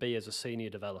you can be as a senior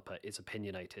developer is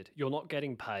opinionated. You're not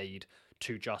getting paid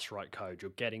to just write code.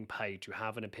 You're getting paid to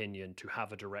have an opinion, to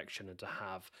have a direction, and to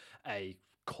have a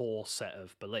core set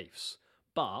of beliefs.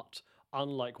 But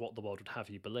unlike what the world would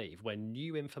have you believe, when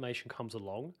new information comes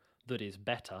along that is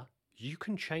better, you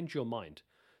can change your mind.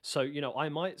 So, I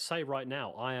might say right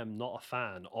now, I am not a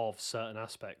fan of certain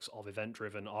aspects of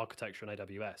event-driven architecture in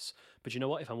AWS. But you know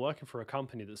what? If I'm working for a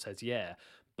company that says, yeah,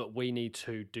 but we need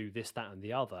to do this, that, and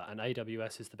the other, and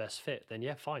AWS is the best fit, then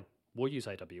yeah, fine. We'll use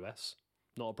AWS.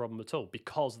 Not a problem at all,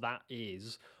 because that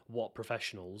is what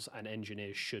professionals and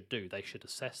engineers should do. They should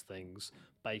assess things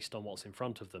based on what's in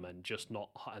front of them, and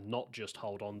not just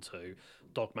hold on to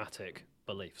dogmatic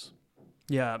beliefs.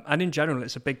 Yeah, and in general,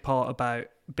 it's a big part about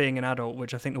being an adult,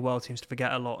 which I think the world seems to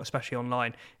forget a lot, especially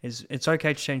online, is it's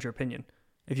okay to change your opinion.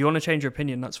 If you want to change your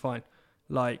opinion, that's fine.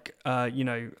 Like,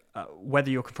 whether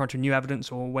you're confronting new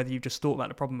evidence or whether you've just thought about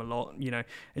the problem a lot,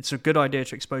 it's a good idea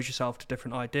to expose yourself to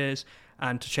different ideas,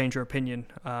 and to change your opinion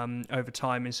over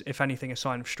time is, if anything, a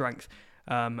sign of strength.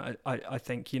 I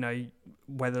think,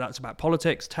 whether that's about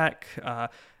politics, tech, I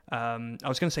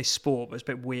was going to say sport, but it's a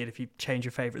bit weird if you change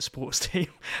your favourite sports team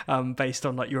based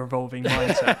on like your evolving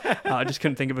mindset. I just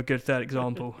couldn't think of a good third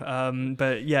example.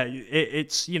 But yeah,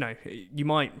 it's, you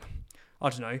might, I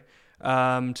don't know.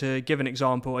 To give an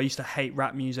example, I used to hate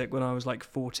rap music when I was like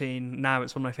 14. Now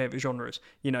it's one of my favourite genres.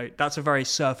 That's a very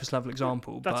surface level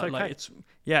example. That's but okay. like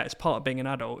it's part of being an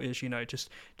adult is,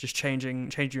 just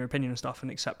changing your opinion and stuff,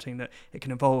 and accepting that it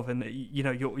can evolve, and that,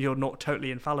 you're not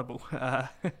totally infallible.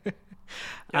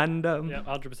 And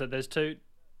 100%. There's two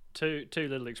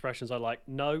little expressions I like.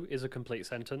 No is a complete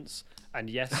sentence, and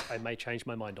yes, I may change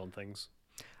my mind on things.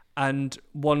 And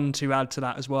one to add to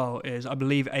that as well is, I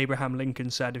believe Abraham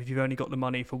Lincoln said, if you've only got the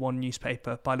money for one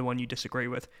newspaper, buy the one you disagree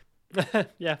with.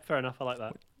 Yeah, fair enough. I like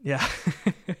that. Yeah.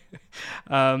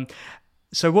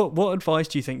 So what advice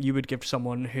do you think you would give to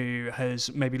someone who has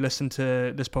maybe listened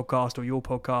to this podcast or your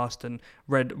podcast and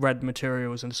read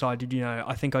materials and decided,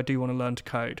 I think I do want to learn to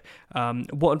code?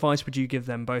 What advice would you give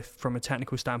them, both from a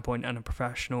technical standpoint and a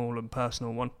professional and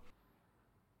personal one?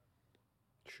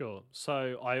 Sure.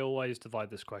 So I always divide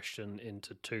this question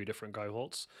into two different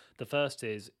cohorts. The first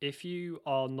is, if you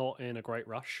are not in a great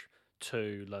rush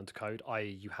to learn to code,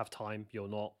 i.e. you have time, you're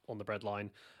not on the breadline,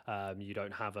 you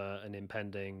don't have an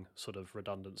impending sort of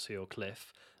redundancy or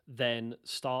cliff, then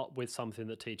start with something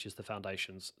that teaches the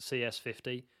foundations.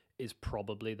 CS50 is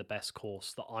probably the best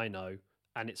course that I know,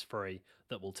 and it's free,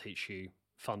 that will teach you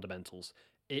fundamentals.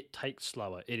 It takes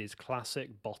slower. It is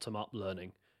classic bottom-up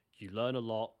learning. You learn a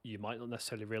lot. You might not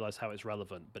necessarily realize how it's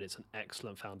relevant, but it's an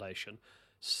excellent foundation.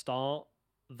 Start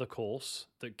the course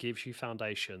that gives you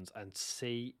foundations and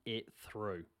see it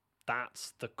through.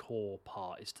 That's the core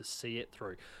part, is to see it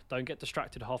through. Don't get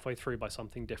distracted halfway through by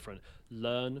something different.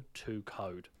 Learn to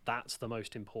code. That's the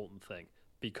most important thing,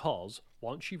 because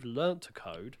once you've learned to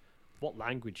code, what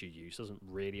language you use doesn't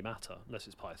really matter, unless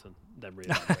it's Python. Then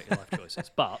reevaluate your life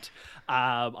choices. But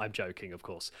I'm joking, of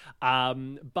course.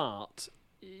 But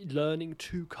learning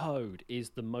to code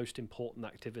is the most important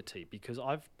activity, because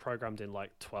I've programmed in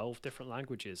like 12 different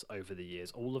languages over the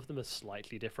years. All of them are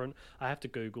slightly different. I have to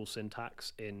Google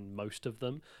syntax in most of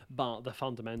them, but the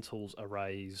fundamentals,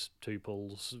 arrays,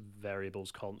 tuples,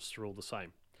 variables, consts, are all the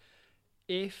same.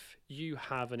 If you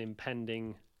have an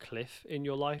impending cliff in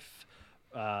your life,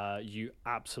 you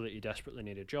absolutely desperately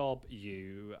need a job,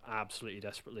 you absolutely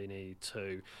desperately need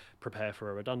to prepare for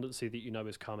a redundancy that you know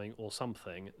is coming or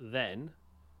something, then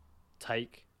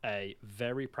take a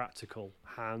very practical,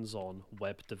 hands-on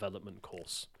web development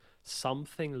course.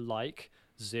 Something like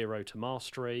Zero to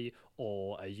Mastery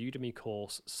or a Udemy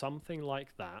course, something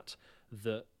like that,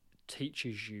 that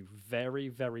teaches you very,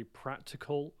 very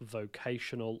practical,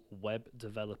 vocational web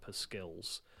developer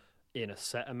skills in a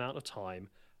set amount of time,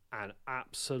 and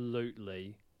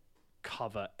absolutely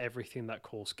cover everything that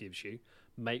course gives you.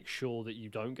 Make sure that you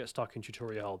don't get stuck in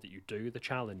tutorial, that you do the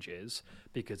challenges,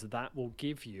 because that will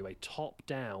give you a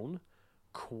top-down,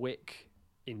 quick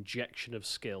injection of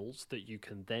skills that you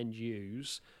can then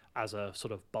use as a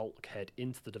sort of bulkhead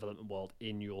into the development world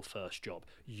in your first job.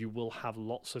 You will have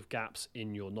lots of gaps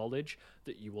in your knowledge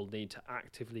that you will need to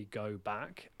actively go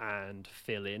back and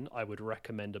fill in. I would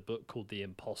recommend a book called The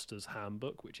Imposter's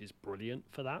Handbook, which is brilliant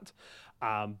for that.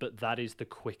 But that is the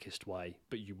quickest way,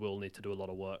 but you will need to do a lot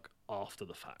of work after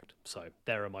the fact. So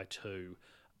there are my two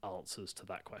answers to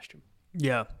that question.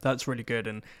 Yeah, that's really good,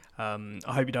 and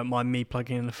I hope you don't mind me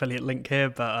plugging an affiliate link here.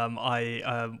 But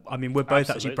I mean, we're both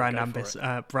actually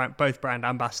both brand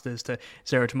ambassadors to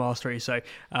Zero to Mastery. So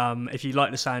if you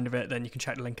like the sound of it, then you can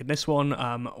check the link in this one,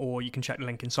 or you can check the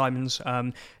link in Simon's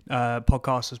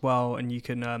podcast as well, and you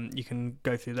can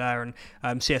go through there. And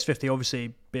CS50,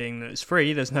 obviously, being that it's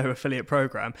free, there's no affiliate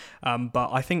program, but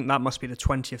I think that must be the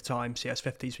 20th time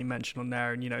CS50's been mentioned on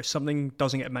there, and something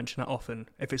doesn't get mentioned that often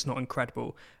if it's not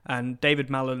incredible. And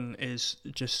David Mallon is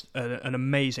just an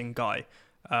amazing guy,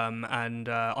 and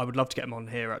I would love to get him on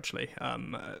here actually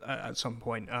at some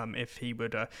point if he'd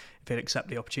accept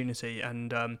the opportunity.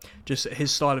 And just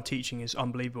his style of teaching is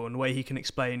unbelievable, and the way he can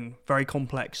explain very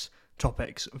complex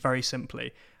topics very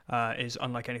simply is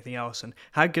unlike anything else. And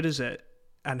how good is it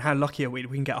and how lucky are we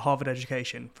can get a Harvard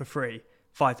education for free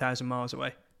 5,000 miles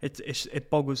away. It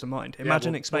boggles the mind.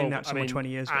 Imagine explaining that to someone 20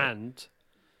 years ago.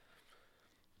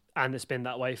 And it's been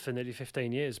that way for nearly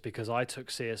 15 years, because I took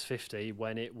CS50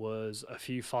 when it was a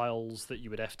few files that you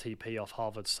would FTP off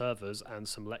Harvard servers and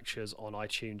some lectures on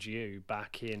iTunes U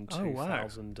back in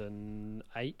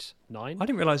 2008, 9. I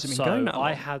didn't realise it'd been going that long.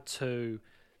 I had to...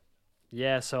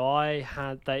 Yeah, so I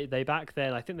had they back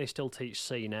then. I think they still teach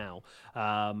C now,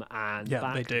 and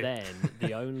back then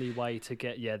the only way to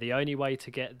get the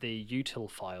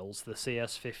util files, the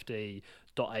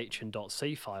CS50.h and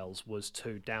 .c files, was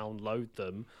to download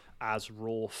them as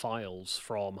raw files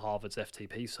from Harvard's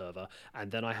FTP server,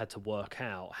 and then I had to work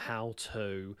out how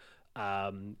to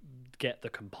get the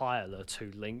compiler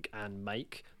to link and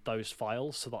make those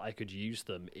files so that I could use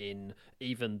them in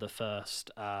even the first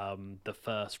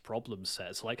problem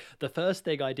set. So like the first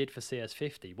thing I did for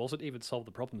CS50 wasn't even solve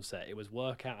the problem set, it was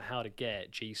work out how to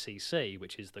get GCC,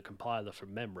 which is the compiler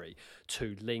from memory,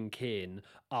 to link in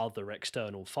other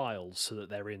external files so that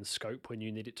they're in scope when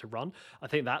you need it to run. I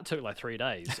think that took like 3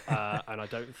 days, and I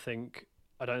don't think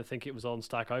it was on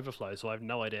Stack Overflow, so I have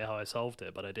no idea how I solved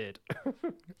it, but I did.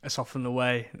 It's often the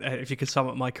way. If you could sum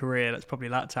up my career, that's probably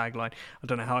that tagline. I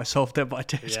don't know how I solved it, but I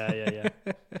did. Yeah.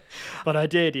 But I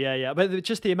did, yeah. But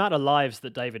just the amount of lives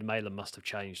that David Malan must have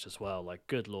changed as well. Like,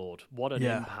 good Lord, what an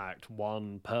impact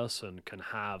one person can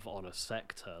have on a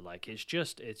sector. Like, it's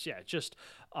just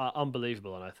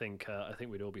unbelievable. And I think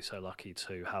we'd all be so lucky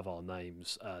to have our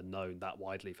names known that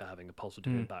widely for having a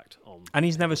positive impact on. And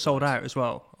he's never sold out as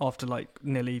well after like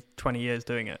nearly 20 years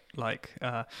doing it. Like,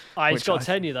 he's got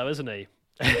tenure though, isn't he?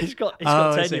 He's got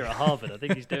tenure at Harvard. I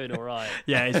think he's doing all right.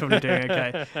 Yeah, he's probably doing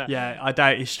okay. Yeah, I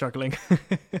doubt he's struggling.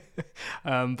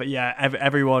 But yeah,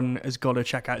 everyone has got to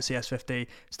check out CS50.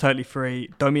 It's totally free.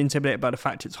 Don't be intimidated by the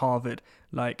fact it's Harvard.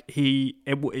 Like, it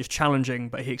is challenging,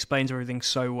 but he explains everything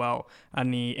so well,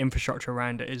 and the infrastructure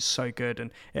around it is so good, and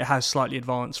it has slightly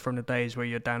advanced from the days where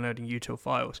you're downloading util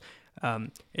files.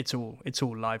 It's all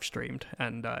live streamed,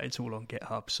 and it's all on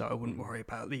GitHub, so I wouldn't worry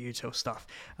about the util stuff.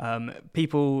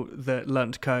 People that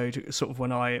learn to code, sort of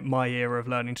my era of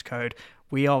learning to code,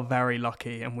 we are very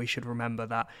lucky, and we should remember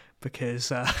that,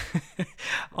 because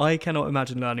I cannot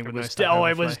imagine learning with no Stack Overflow.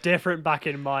 It was different back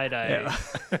in my day. Yeah.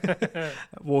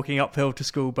 Walking uphill to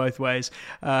school both ways.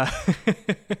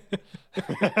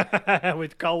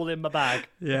 With coal in my bag.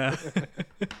 Yeah.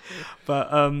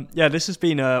 But this has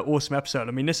been an awesome episode.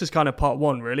 I mean, this is kind of part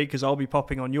one, really, because I'll be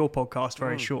popping on your podcast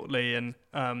very shortly. And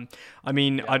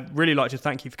I'd really like to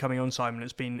thank you for coming on, Simon.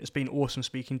 It's been awesome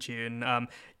speaking to you. And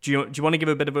do you want to give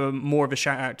a bit of more of a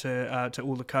shout out to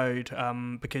All the Code?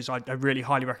 Because I really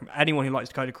highly recommend anyone who likes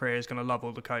to code a career is going to love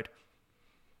All the Code.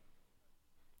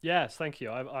 Yes, thank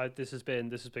you. This has been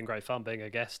great fun. Being a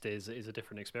guest is a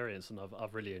different experience, and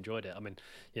I've really enjoyed it. I mean,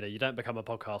 you don't become a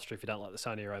podcaster if you don't like the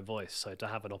sound of your own voice. So to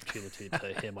have an opportunity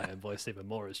to hear my own voice even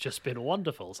more has just been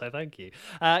wonderful. So thank you.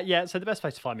 So the best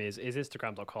place to find me is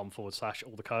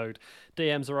instagram.com/allthecode.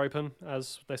 DMs are open,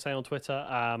 as they say on Twitter.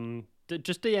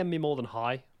 Just DM me more than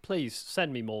hi. Please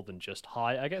send me more than just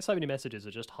hi. I get so many messages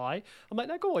of just hi. I'm like,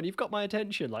 no, go on, you've got my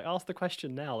attention. Like, ask the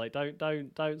question now. Like,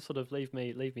 don't sort of leave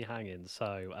me hanging.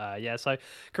 So so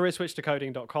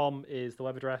careerswitchtocoding.com is the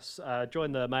web address.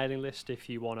 Join the mailing list if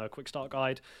you want a quick start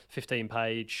guide,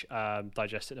 15-page,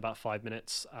 digest it in about 5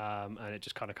 minutes, and it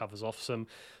just kind of covers off some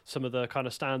of the kind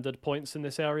of standard points in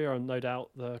this area, and no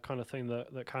doubt the kind of thing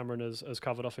that Cameron has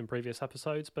covered off in previous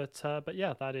episodes. But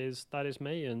yeah, that is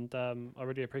me, and I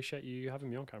really appreciate you having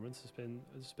me on, Cameron. This has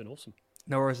been awesome.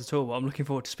 No worries at all. Well, I'm looking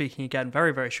forward to speaking again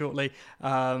very, very shortly.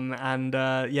 Going on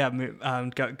All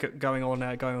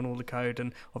the Code,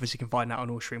 and obviously you can find that on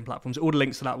all stream platforms. All the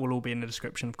links to that will all be in the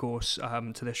description, of course,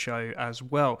 to this show as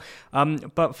well.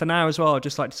 But for now as well, I'd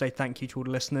just like to say thank you to all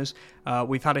the listeners.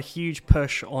 We've had a huge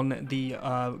push on the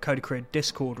Code a Career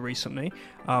Discord recently.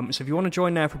 So if you want to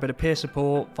join there for a bit of peer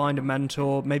support, find a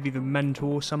mentor, maybe even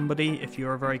mentor somebody if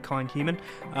you're a very kind human,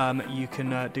 you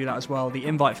can do that as well. The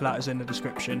invite for that is in the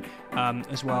description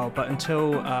as well. But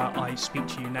until I speak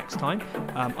to you next time,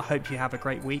 I hope you have a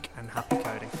great week and happy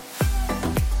coding.